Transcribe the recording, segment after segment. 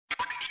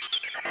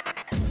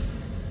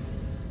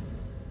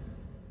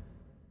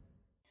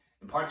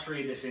part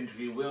 3 of this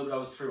interview, Will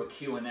goes through a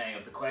Q&A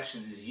of the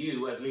questions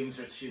you, as Leaving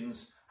Cert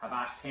students, have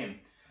asked him.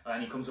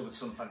 And he comes up with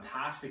some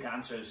fantastic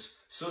answers,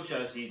 such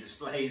as he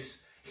displays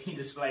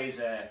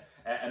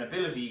an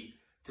ability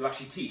to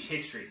actually teach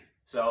history.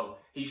 So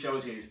he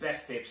shows you his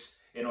best tips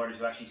in order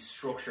to actually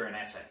structure an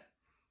essay.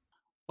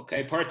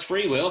 Okay, part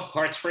 3, Will.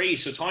 Part 3.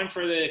 So time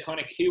for the kind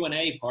of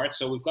Q&A part.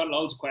 So we've got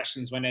loads of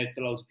questions went out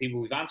to loads of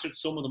people. We've answered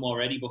some of them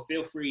already, but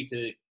feel free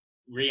to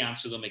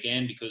re-answer them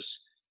again,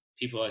 because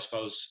people, I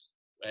suppose,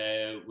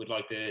 would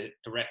like the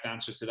direct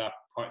answer to that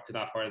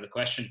part of the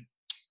question.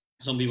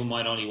 Some people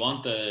might only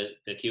want the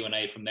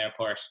Q&A from their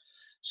part.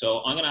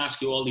 So I'm going to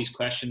ask you all these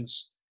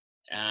questions,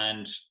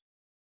 and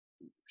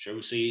sure,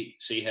 we'll see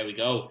how we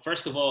go.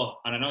 First of all,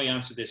 and I know you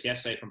answered this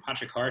yesterday, from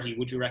Patrick Harty,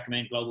 would you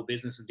recommend Global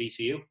Business in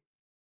DCU?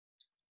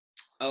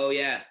 Oh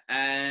yeah,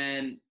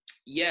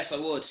 yes I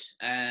would.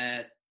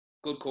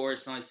 Good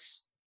course,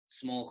 nice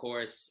small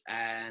course,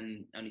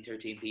 only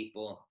 13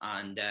 people,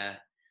 and of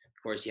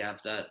course you have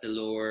the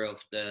lure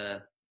of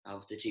the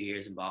 2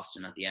 years in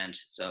Boston at the end.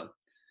 So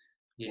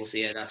yeah, we'll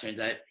see how that turns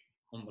out.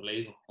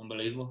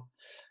 Unbelievable.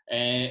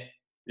 Now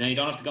you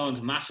don't have to go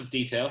into massive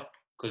detail,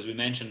 because we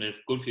mentioned a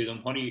good few of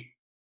them. What are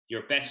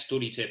your best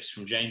study tips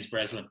from James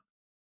Breslin?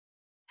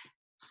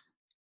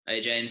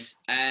 Hey James.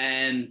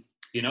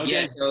 You know,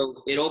 James?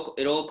 So it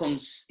all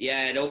comes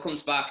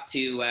back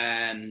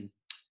to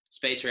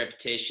spaced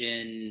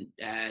repetition,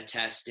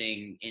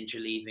 testing,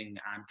 interleaving,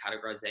 and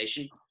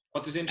categorization.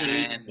 What does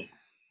interleaving mean?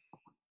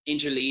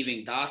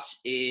 Interleaving, that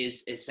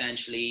is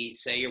essentially,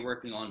 say you're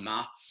working on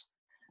maths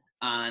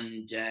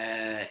and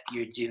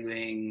you're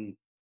doing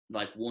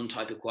like one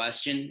type of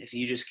question. If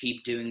you just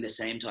keep doing the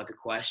same type of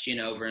question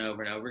over and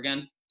over and over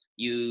again,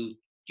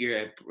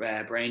 your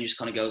brain just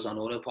kind of goes on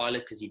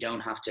autopilot, because you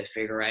don't have to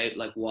figure out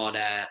like what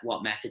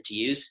method to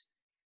use.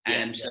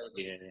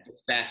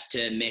 It's best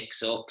to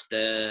mix up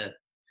the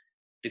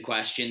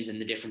questions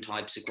and the different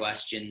types of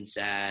questions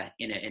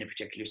in a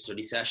particular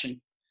study session.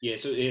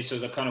 So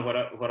the kind of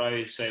what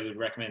I say would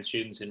recommend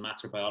students in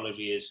maths or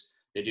biology is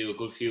they do a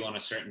good few on a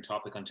certain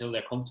topic until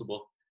they're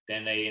comfortable.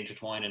 Then they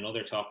intertwine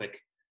another topic,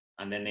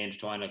 and then they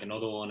intertwine like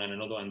another one and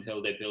another one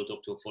until they build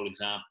up to a full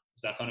exam.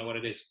 Is that kind of what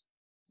it is?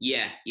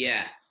 Yeah.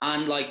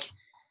 And like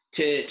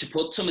to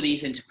put some of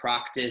these into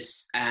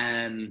practice,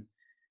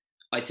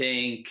 I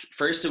think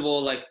first of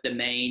all, like the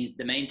main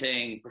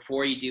thing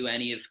before you do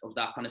any of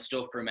that kind of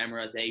stuff for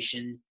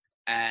memorization,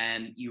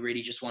 you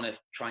really just want to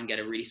try and get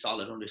a really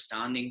solid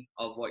understanding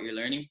of what you're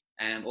learning.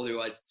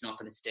 Otherwise it's not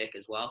going to stick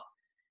as well.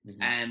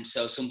 Mm-hmm.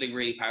 So something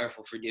really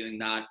powerful for doing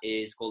that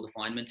is called the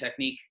Feynman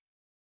technique,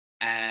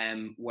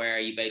 where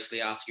you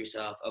basically ask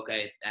yourself,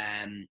 okay,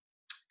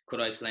 could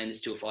I explain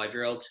this to a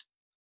 5-year-old?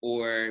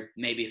 Or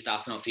maybe if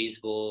that's not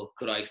feasible,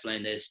 could I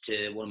explain this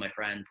to one of my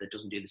friends that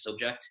doesn't do the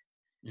subject?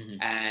 Mm-hmm.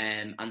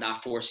 And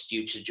that forced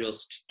you to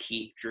just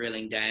keep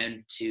drilling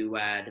down to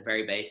the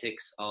very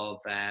basics of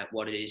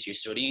what it is you're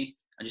studying,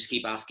 and just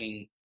keep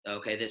asking,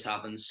 okay, this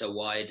happens, so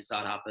why does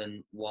that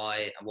happen?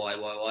 Why?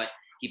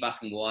 Keep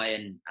asking why,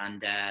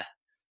 and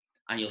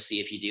you'll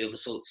see if you do have a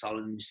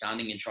solid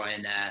understanding, and try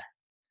and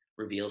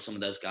reveal some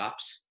of those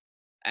gaps.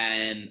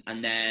 And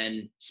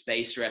then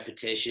spaced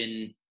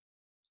repetition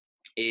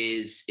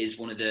is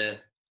one of the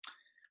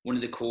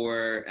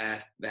core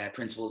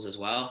principles as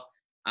well,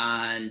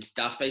 and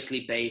that's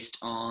basically based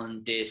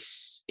on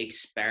this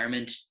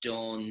experiment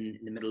done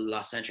in the middle of the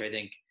last century, I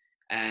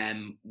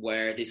think,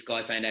 where this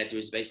guy found out there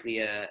was basically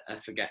a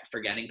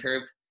forgetting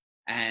curve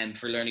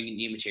for learning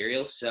new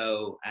materials.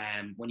 So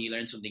when you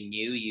learn something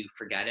new, you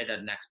forget it at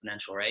an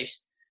exponential rate.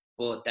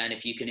 But then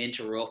if you can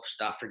interrupt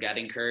that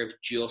forgetting curve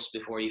just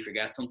before you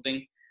forget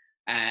something,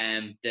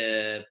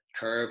 the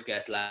curve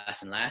gets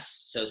less and less.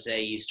 So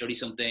say you study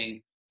something,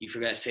 you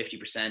forget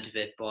 50% of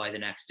it by the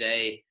next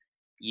day,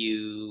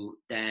 you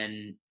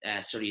then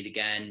study it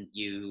again,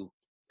 you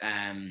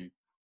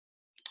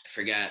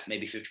forget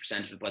maybe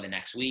 50% of it by the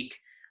next week,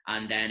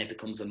 and then it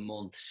becomes a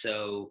month.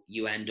 So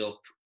you end up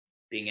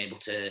being able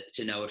to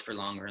know it for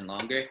longer and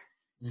longer.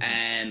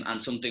 Mm-hmm.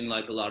 And something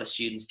like a lot of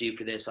students do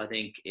for this, I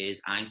think,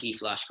 is Anki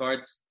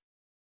flashcards,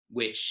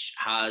 which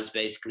has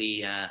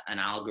basically an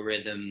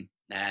algorithm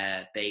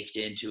baked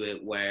into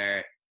it,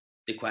 where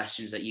the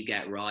questions that you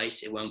get right,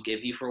 it won't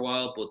give you for a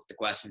while, but the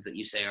questions that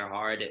you say are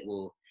hard, it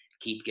will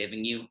keep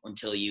giving you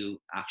until you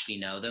actually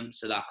know them.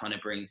 So that kind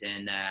of brings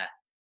in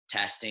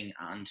testing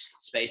and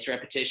spaced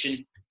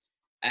repetition.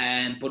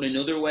 But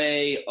another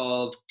way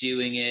of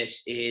doing it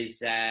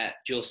is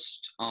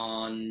just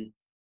on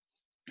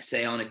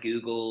a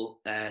Google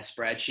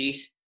spreadsheet,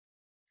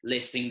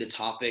 listing the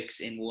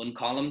topics in one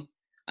column,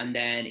 and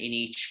then in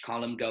each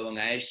column going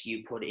out,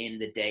 you put in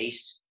the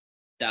date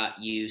that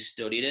you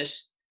studied it,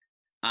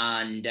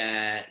 and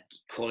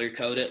color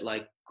code it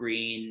like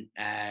green,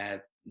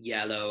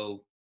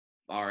 yellow,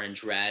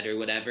 orange, red, or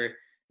whatever,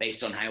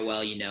 based on how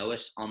well you know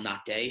it on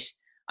that date.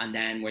 And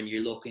then when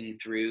you're looking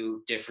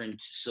through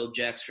different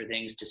subjects for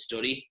things to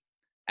study,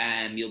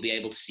 you'll be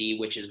able to see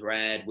which is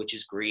red, which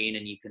is green,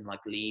 and you can like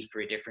leave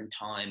for a different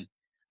time,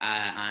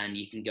 and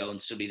you can go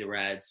and study the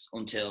reds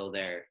until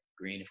they're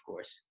green, of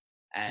course.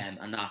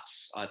 And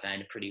that's, I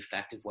found, a pretty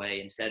effective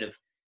way. Instead of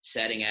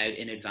setting out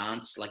in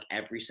advance, like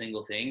every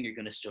single thing you're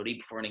going to study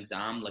before an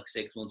exam, like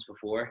 6 months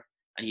before,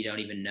 and you don't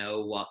even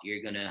know what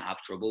you're going to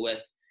have trouble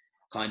with,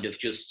 kind of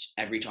just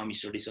every time you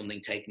study something,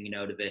 taking a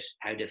note of it.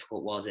 How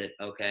difficult was it?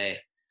 Okay.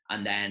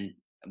 And then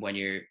when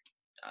you're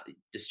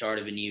the start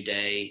of a new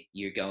day,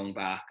 you're going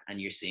back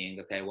and you're seeing,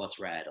 okay, what's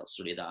red? I'll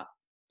study that.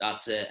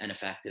 That's an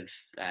effective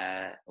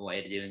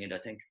way of doing it, I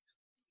think.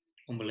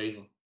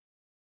 Unbelievable.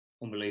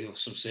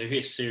 Some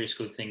serious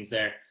good things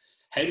there.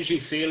 How did you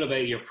feel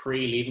about your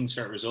pre-leaving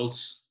cert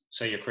results?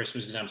 So your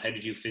Christmas exams, how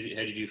did you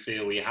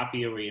feel? Were you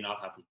happy or were you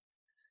not happy?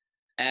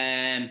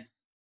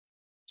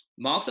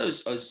 Marks, I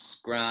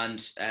was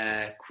grand.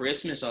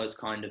 Christmas, I was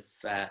kind of,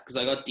 because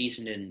I got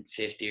decent in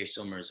 50 or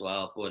summer as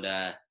well.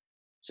 But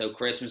so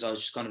Christmas, I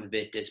was just kind of a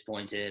bit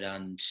disappointed,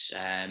 and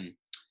I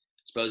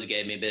suppose it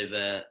gave me a bit of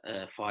a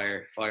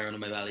fire under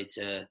my belly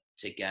to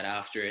get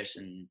after it,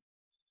 and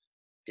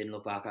didn't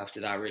look back after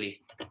that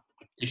really.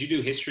 Did you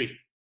do history?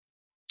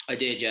 I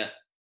did, yeah.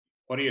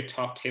 What are your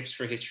top tips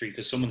for history?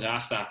 Because someone's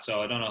asked that,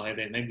 so I don't know.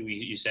 Maybe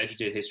you said you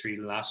did history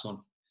the last one.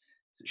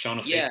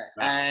 Sean,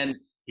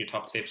 your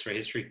top tips for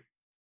history.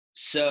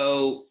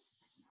 So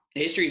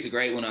history is a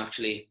great one,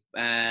 actually.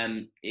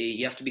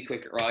 You have to be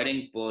quick at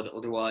writing, but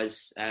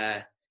otherwise,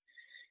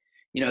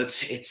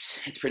 it's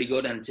pretty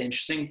good and it's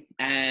interesting.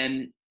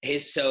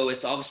 So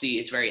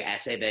it's very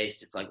essay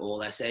based. It's like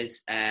all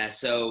essays.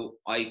 So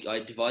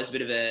I devised a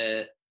bit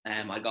of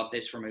I got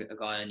this from a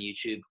guy on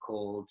YouTube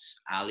called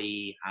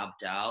Ali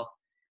Abdal.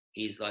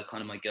 He's like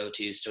kind of my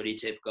go-to study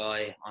tip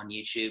guy on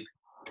YouTube.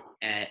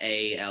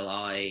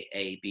 ALIABDAAL.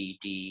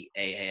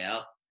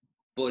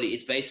 But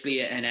it's basically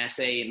an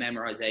essay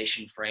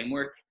memorization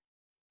framework.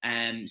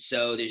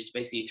 So there's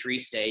basically 3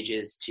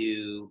 stages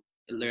to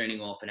learning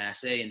off an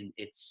essay, and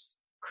it's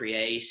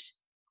create,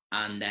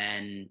 and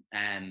then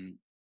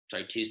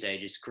 2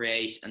 stages: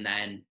 create and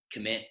then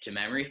commit to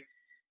memory.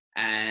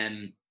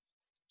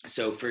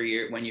 So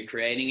when you're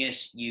creating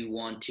it, you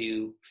want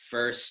to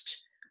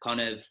first kind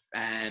of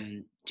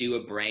do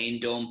a brain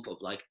dump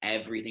of like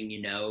everything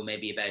you know,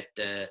 maybe about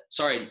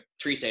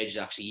 3 stages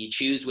actually. You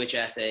choose which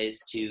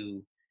essays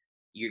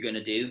you're going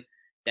to do,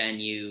 then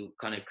you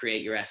kind of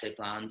create your essay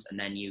plans, and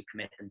then you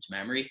commit them to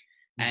memory.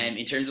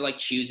 In terms of like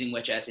choosing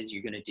which essays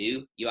you're going to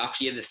do, you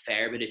actually have a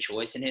fair bit of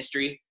choice in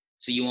history.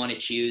 So you want to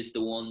choose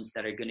the ones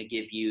that are going to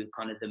give you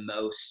kind of the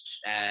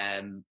most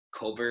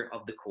cover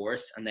of the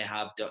course, and they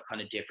have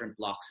kind of different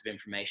blocks of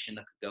information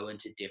that could go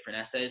into different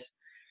essays.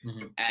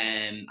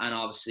 And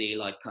obviously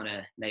like kind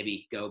of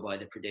maybe go by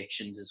the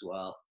predictions as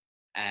well.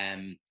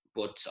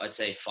 But I'd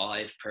say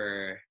 5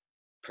 per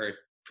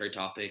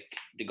topic.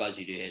 The guys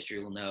who do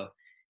history will know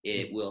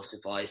it will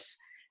suffice.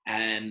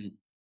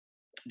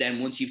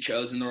 Then once you've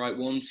chosen the right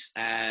ones,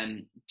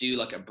 do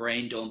like a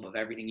brain dump of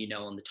everything you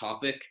know on the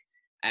topic.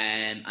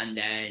 And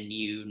then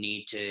you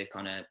need to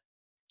kind of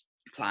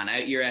plan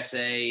out your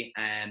essay.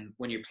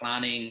 When you're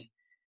planning,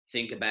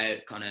 think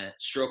about kind of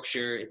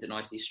structure. Is it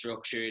nicely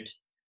structured?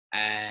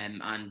 And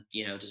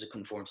does it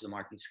conform to the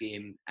marking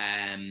scheme?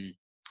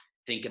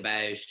 Think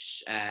about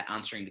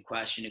answering the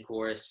question, of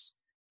course.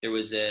 There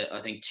was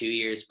I think 2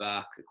 years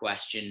back, a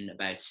question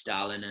about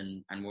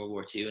Stalin and World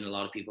War II, and a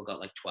lot of people got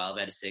like 12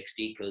 out of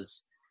 60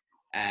 because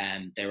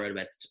they wrote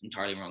about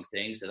entirely wrong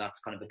things. So that's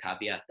kind of a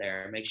caveat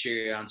there. Make sure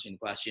you're answering the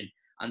question,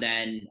 and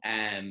then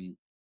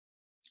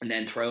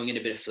throwing in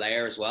a bit of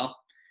flair as well.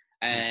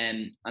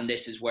 And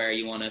this is where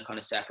you want to kind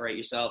of separate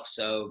yourself.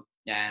 So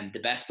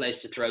the best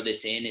place to throw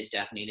this in is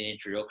definitely the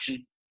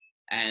introduction.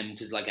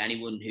 Because like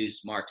anyone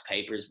who's marked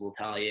papers will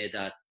tell you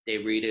that they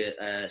read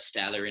a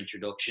stellar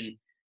introduction,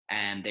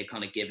 and they've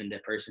kind of given the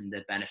person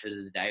the benefit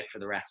of the doubt for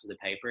the rest of the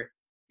paper.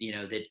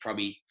 They'd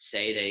probably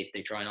say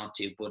they try not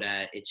to, but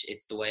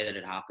it's the way that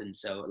it happens.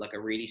 So like a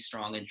really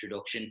strong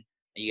introduction, and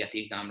you get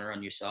the examiner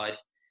on your side.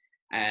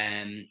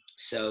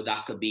 So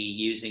that could be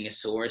using a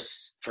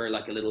source for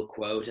like a little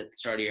quote at the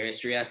start of your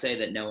history essay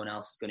that no one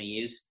else is going to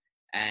use,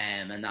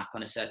 and that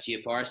kind of sets you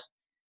apart.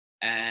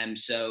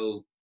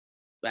 Do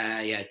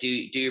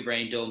your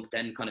brain dump,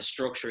 then kind of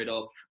structure it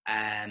up,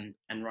 and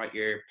write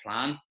your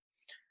plan.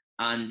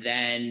 And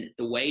then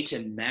the way to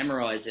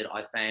memorize it,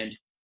 I found,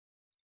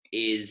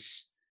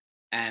 is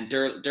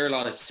there are a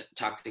lot of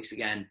tactics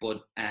again,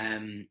 but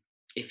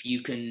if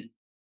you can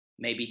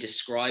maybe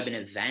describe an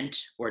event,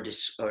 or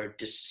just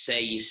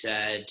say you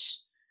said,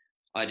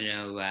 I don't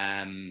know,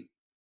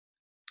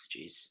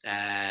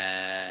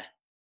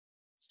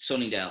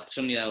 Sunningdale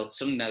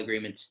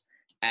agreements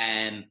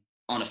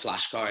on a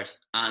flashcard,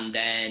 and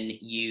then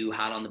you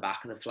had on the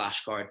back of the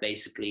flashcard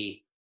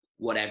basically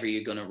whatever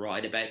you're going to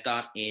write about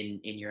that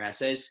in your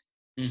essays.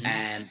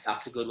 And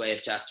that's a good way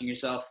of testing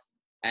yourself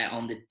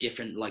on the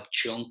different like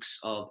chunks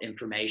of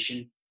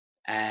information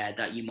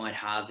that you might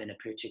have in a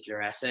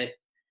particular essay.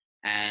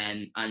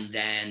 And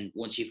then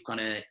once you've kind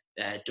of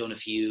done a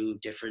few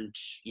different,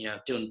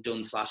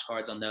 done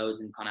flashcards on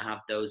those, and kind of have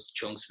those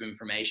chunks of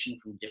information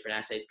from different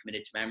essays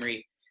committed to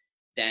memory,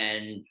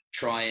 then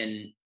try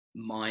and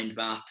mind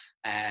map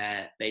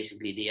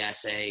basically the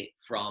essay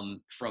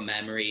from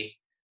memory,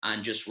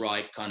 and just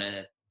write kind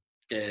of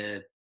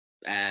the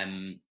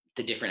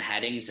different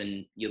headings,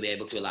 and you'll be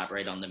able to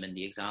elaborate on them in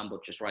the exam,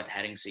 but just write the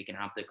headings so you can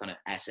have the kind of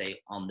essay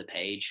on the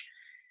page.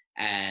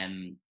 I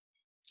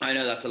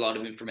know that's a lot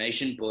of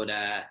information, but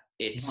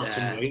it's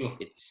a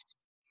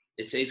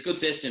good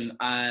system.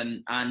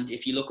 And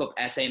if you look up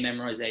essay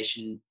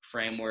memorization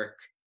framework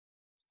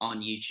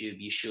on YouTube,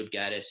 you should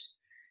get it.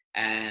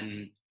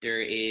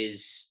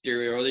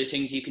 There are other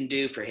things you can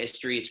do. For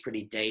history, it's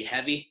pretty date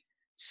heavy.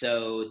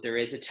 So there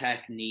is a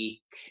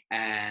technique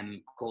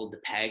called the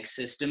PEG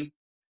system,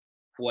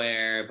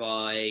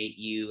 whereby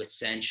you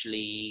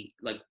essentially,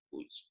 like,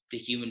 the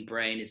human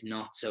brain is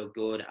not so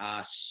good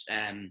at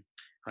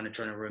kind of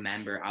trying to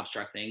remember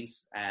abstract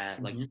things.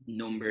 Like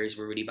numbers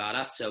we're really bad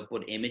at. So,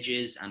 but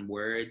images and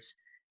words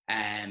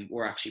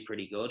were actually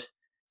pretty good.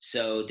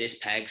 So this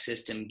PEG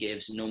system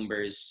gives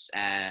numbers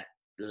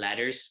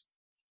letters,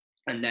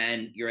 and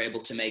then you're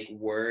able to make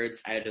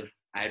words out of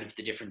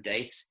the different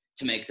dates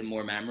to make them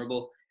more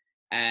memorable.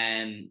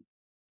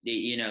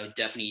 You know,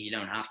 definitely you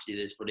don't have to do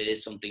this, but it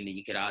is something that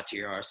you could add to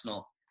your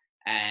arsenal.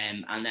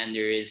 And then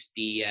there is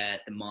the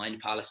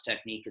mind palace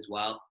technique as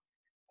well,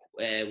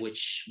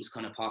 which was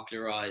kind of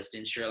popularized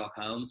in Sherlock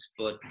Holmes.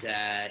 But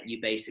you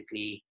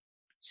basically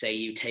say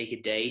you take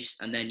a date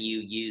and then you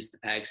use the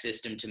PEG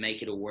system to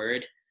make it a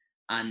word.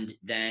 And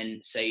then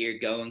say you're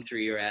going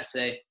through your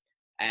essay,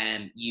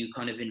 and you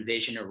kind of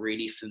envision a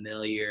really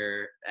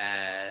familiar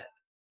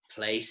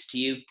place to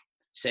you.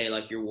 Say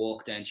like your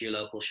walk down to your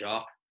local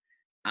shop,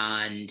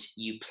 and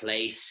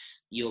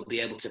you'll be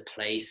able to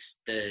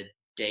place the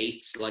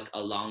dates like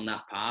along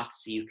that path,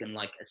 so you can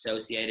like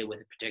associate it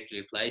with a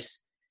particular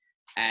place.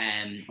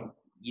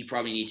 You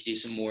probably need to do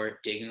some more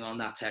digging on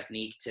that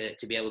technique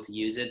to be able to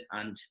use it.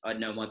 And I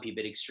know it might be a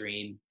bit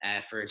extreme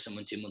for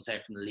someone 2 months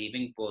out from the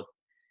leaving, but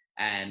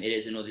it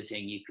is another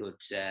thing you could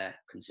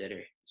consider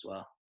as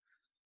well.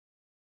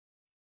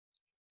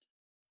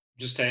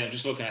 Just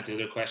looking at the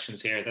other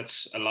questions here.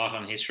 That's a lot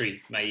on history.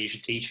 Mate, you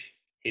should teach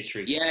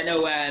history. Yeah,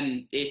 no,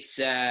 it's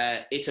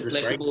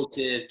applicable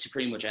to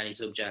pretty much any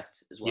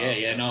subject as well.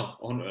 Yeah, no,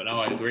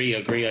 I agree.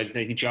 I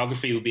think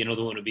geography would be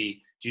another one. Do you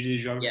do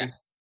geography? Yeah.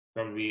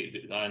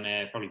 Probably on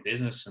probably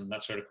business and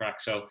that sort of crack.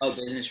 So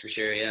business for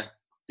sure, yeah.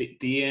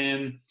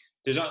 I'm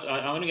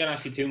only going to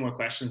ask you two more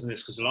questions on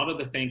this, because a lot of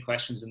the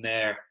questions in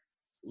there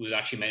was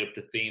actually made up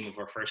the theme of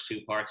our first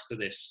two parts to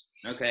this.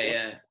 Okay,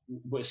 yeah.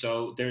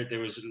 So there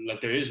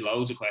is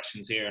loads of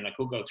questions here, and I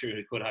could go through.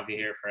 We could have you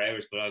here for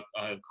hours, but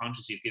I'm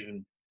conscious you've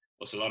given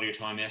us a lot of your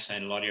time yesterday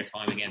and a lot of your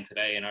time again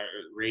today, and I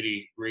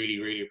really, really,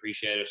 really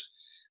appreciate it.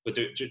 But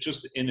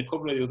just in a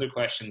couple of the other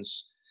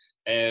questions,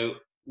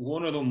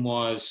 one of them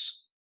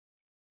was,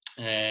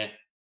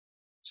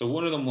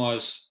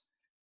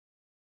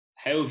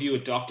 how have you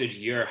adopted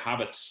your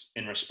habits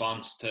in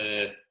response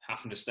to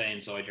having to stay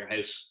inside your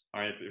house,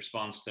 or in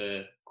response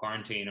to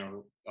quarantine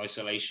or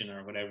isolation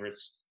or whatever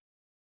it's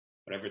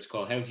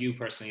called? How have you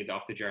personally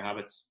adopted your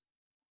habits?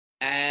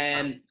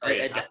 Adapted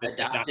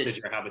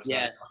your habits.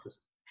 Yeah.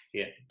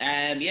 Yeah.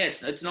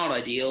 It's not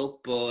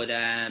ideal, but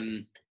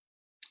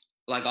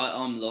like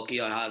I'm lucky.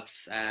 I have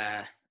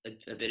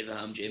a bit of a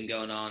home gym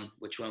going on,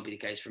 which won't be the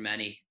case for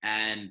many.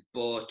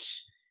 But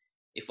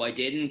if I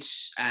didn't,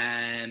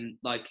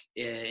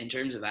 in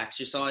terms of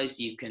exercise,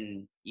 you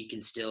can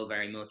still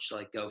very much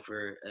like go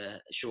for a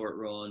short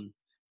run,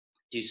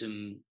 do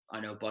some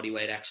body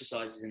weight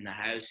exercises in the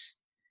house,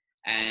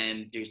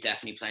 and there's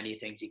definitely plenty of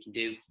things you can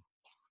do.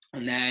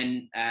 And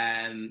then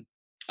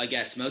I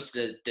guess most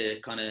of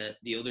the kind of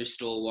the other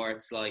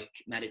stalwarts, like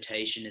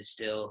meditation, is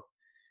still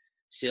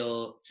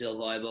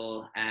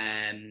viable.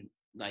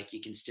 Like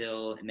you can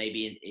still,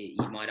 maybe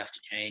you might have to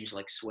change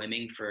like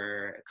swimming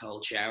for a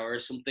cold shower or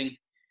something.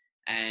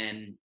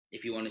 And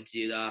if you wanted to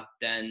do that,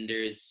 then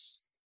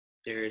there's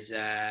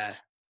I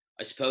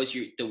suppose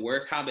the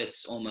work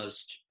habits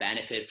almost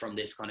benefit from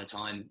this kind of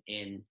time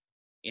in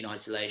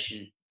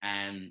isolation.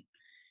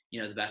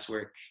 The best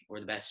work or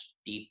the best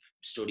deep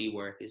study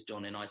work is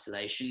done in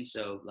isolation.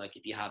 So like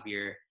if you have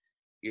your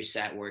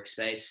set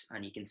workspace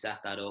and you can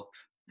set that up,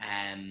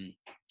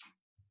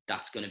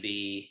 that's gonna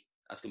be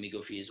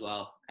good for you as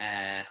well.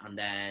 And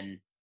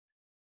then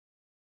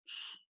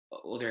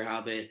other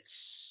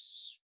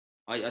habits,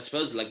 I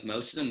suppose like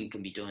most of them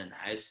can be done in the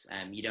house.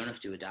 You don't have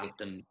to adapt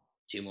them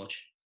too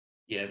much.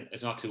 Yeah,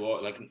 it's not too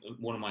like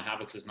one of my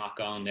habits is not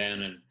going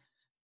down and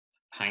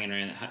hanging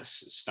around,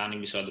 standing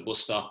beside the bus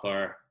stop,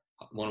 or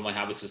one of my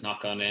habits is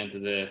not going down to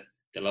the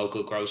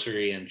local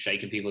grocery and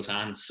shaking people's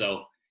hands.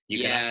 So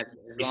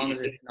as long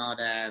as it's not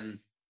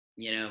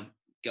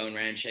going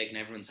around shaking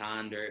everyone's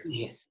hand, or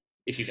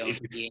if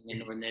you being in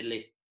Northern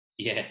Italy.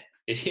 Yeah,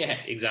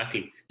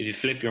 exactly. If you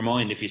flip your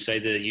mind, if you say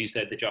use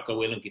the Jocko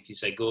Willink, if you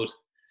say good,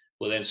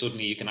 well then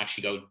suddenly you can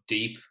actually go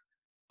deep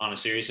on a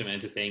serious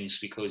amount of things,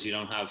 because you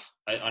don't have.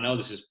 I know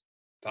this is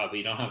probably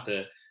you don't have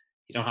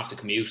to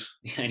commute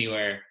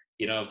anywhere.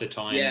 You don't have the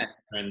time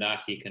and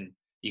that you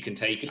can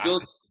take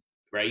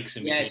breaks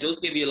in between. It does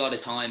give you a lot of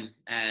time,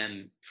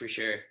 for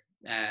sure.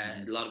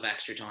 a lot of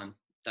extra time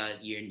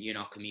that you're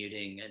not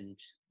commuting, and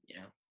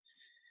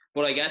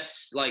But I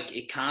guess like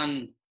it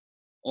can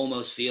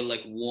almost feel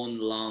like one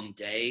long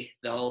day,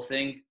 the whole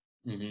thing.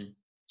 Mm-hmm.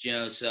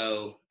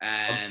 So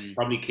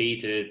probably key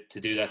to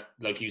do that,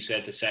 like you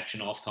said, the section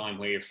off time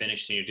where you're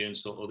finished and you're doing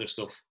other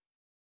stuff.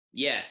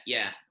 Yeah,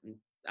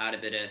 add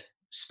a bit of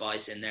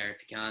spice in there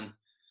if you can.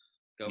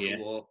 Go for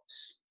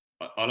walks.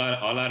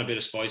 I'll add a bit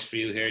of spice for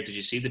you here. Did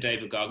you see the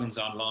David Goggins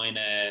online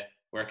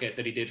workout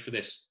that he did for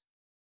this?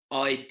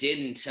 I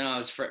didn't. I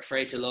was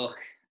afraid to look.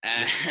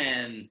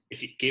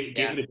 If you give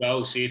it a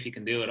go, see if you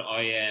can do it.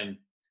 I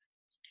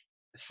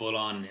full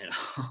on,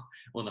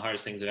 one of the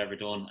hardest things I've ever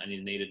done, and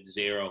you needed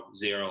zero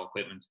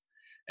equipment.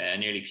 I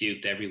nearly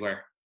puked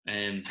everywhere.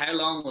 How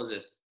long was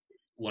it?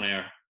 1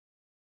 hour.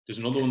 There's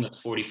another one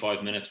that's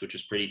 45 minutes, which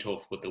is pretty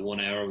tough, but the 1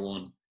 hour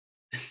one,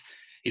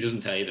 he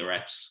doesn't tell you the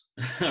reps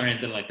or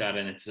anything like that,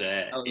 and it's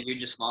you're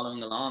just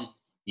following along.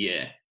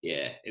 Yeah,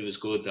 it was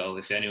good though.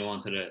 If anyone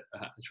wanted to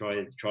try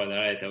that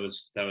out, that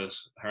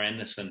was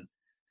horrendous. And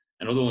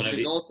another one.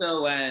 There's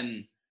also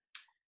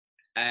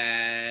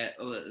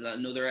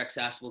another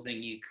accessible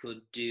thing you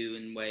could do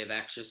in way of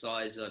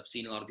exercise. I've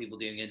seen a lot of people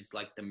doing it. It's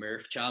like the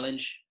Murph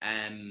challenge.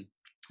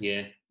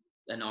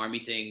 An army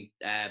thing.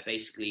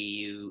 Basically,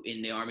 you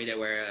in the army they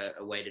wear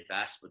a weighted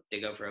vest, but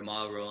they go for a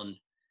mile run,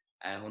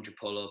 100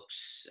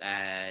 pull-ups,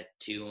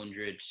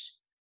 200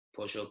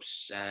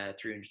 push-ups,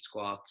 300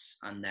 squats,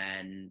 and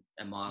then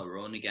a mile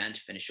run again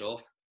to finish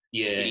off.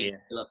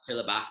 Fill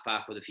a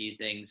backpack with a few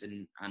things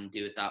and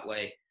do it that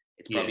way.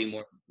 It's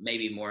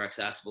probably more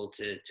accessible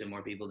to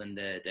more people than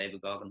the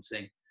David Goggins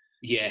thing.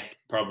 Yeah,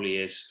 probably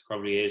is.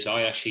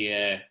 I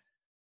actually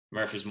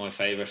Murph is my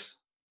favorite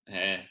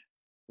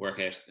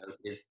workout.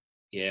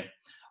 Yeah,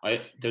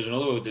 there's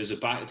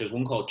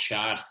one called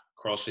Chad,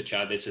 CrossFit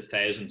Chad. It's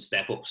 1,000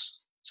 step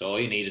ups. So all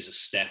you need is a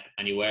step,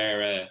 and you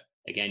wear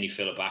again, you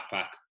fill a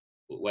backpack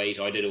with weight.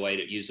 I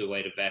used a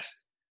weighted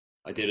vest.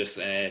 I did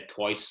it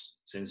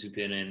twice since we've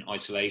been in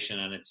isolation,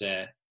 and it's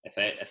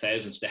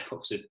 1,000 step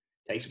ups. It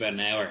takes about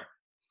an hour,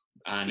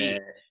 and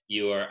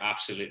you're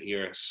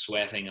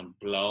sweating and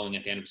blowing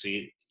at the end of it. So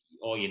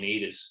all you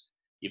need is,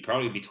 you'd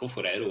probably be tough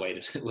without a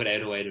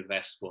weighted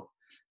vest, but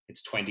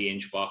it's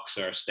 20-inch box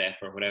or a step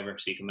or whatever,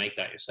 so you can make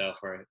that yourself,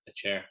 or a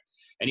chair.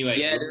 Anyway,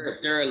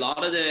 there are a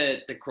lot of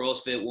the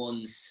CrossFit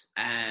ones.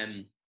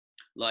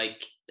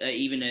 Like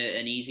even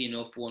an easy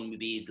enough one would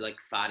be like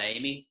Fat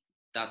Amy.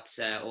 That's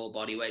all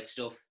body weight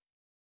stuff.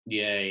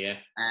 Yeah.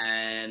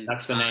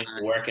 That's the name of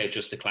the workout,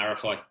 just to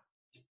clarify.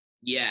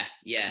 Yeah.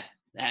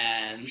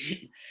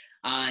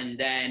 And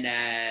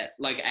then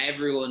like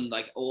everyone,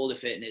 like all the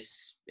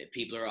fitness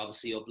people are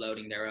obviously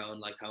uploading their own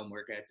like home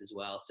workouts as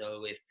well.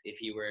 So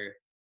if you were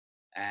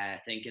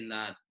thinking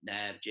that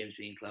gyms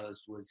being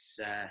closed was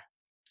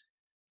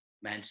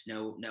meant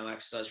no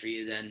exercise for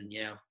you, then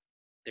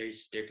there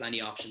are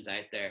plenty of options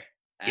out there.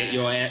 Get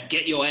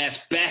your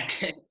ass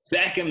back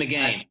in the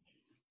game.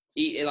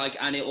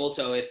 And it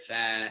also, if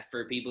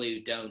for people who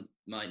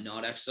might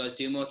not exercise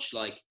too much,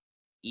 like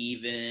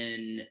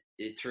even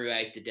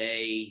throughout the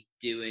day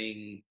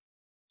doing,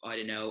 I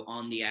don't know,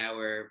 on the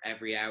hour,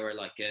 every hour,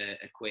 like a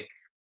quick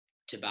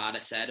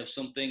Tabata set of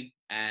something,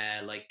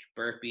 like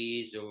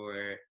burpees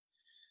or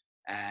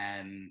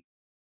I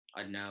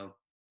don't know,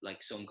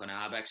 like some kind of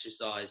ab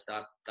exercise.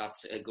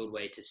 That's a good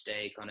way to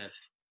stay kind of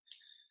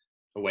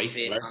away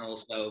fit, and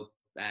also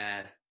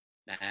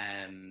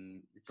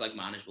it's like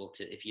manageable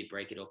if you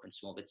break it up in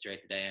small bits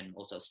throughout the day, and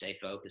also stay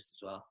focused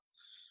as well.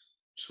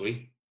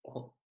 Sweet.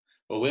 Well,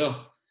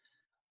 we'll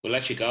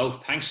let you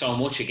go. Thanks so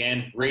much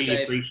again.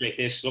 Really appreciate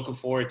this. Looking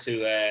forward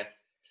to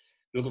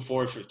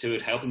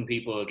it helping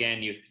people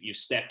again. You've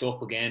stepped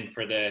up again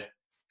for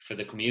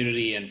the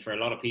community, and for a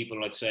lot of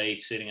people, I'd say,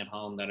 sitting at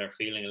home that are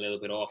feeling a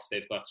little bit off.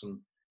 They've got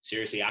some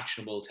seriously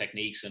actionable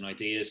techniques and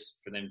ideas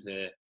for them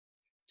to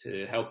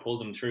help pull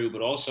them through,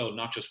 but also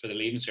not just for the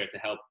Leaving Cert, to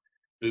help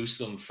boost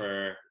them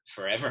for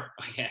forever,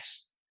 I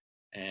guess.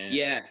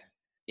 Yeah,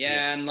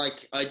 and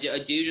like I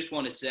do just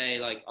want to say,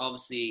 like,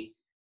 obviously,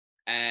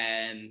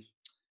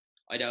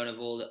 I don't have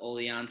all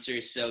the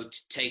answers, so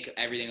to take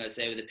everything I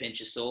say with a pinch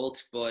of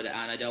salt. And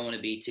I don't want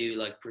to be too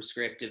like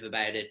prescriptive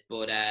about it.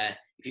 But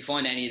if you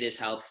find any of this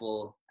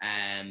helpful,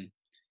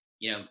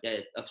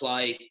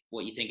 apply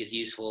what you think is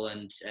useful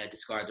and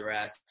discard the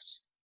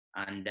rest.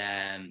 And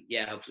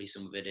hopefully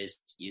some of it is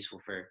useful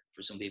for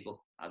some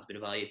people. Adds a bit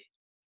of value.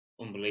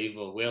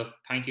 Unbelievable. Will,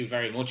 thank you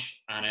very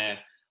much, and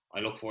I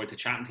look forward to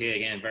chatting to you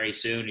again very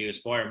soon. You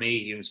inspire me.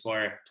 You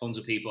inspire tons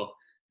of people.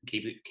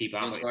 Keep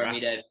on. You inspire me,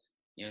 Dave.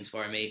 You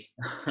inspire me.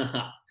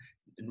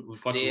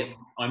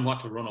 I'm what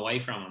to run away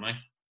from, am I?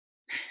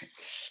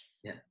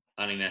 Yeah.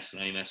 Any mess.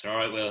 All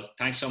right, Will.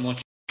 Thanks so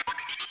much.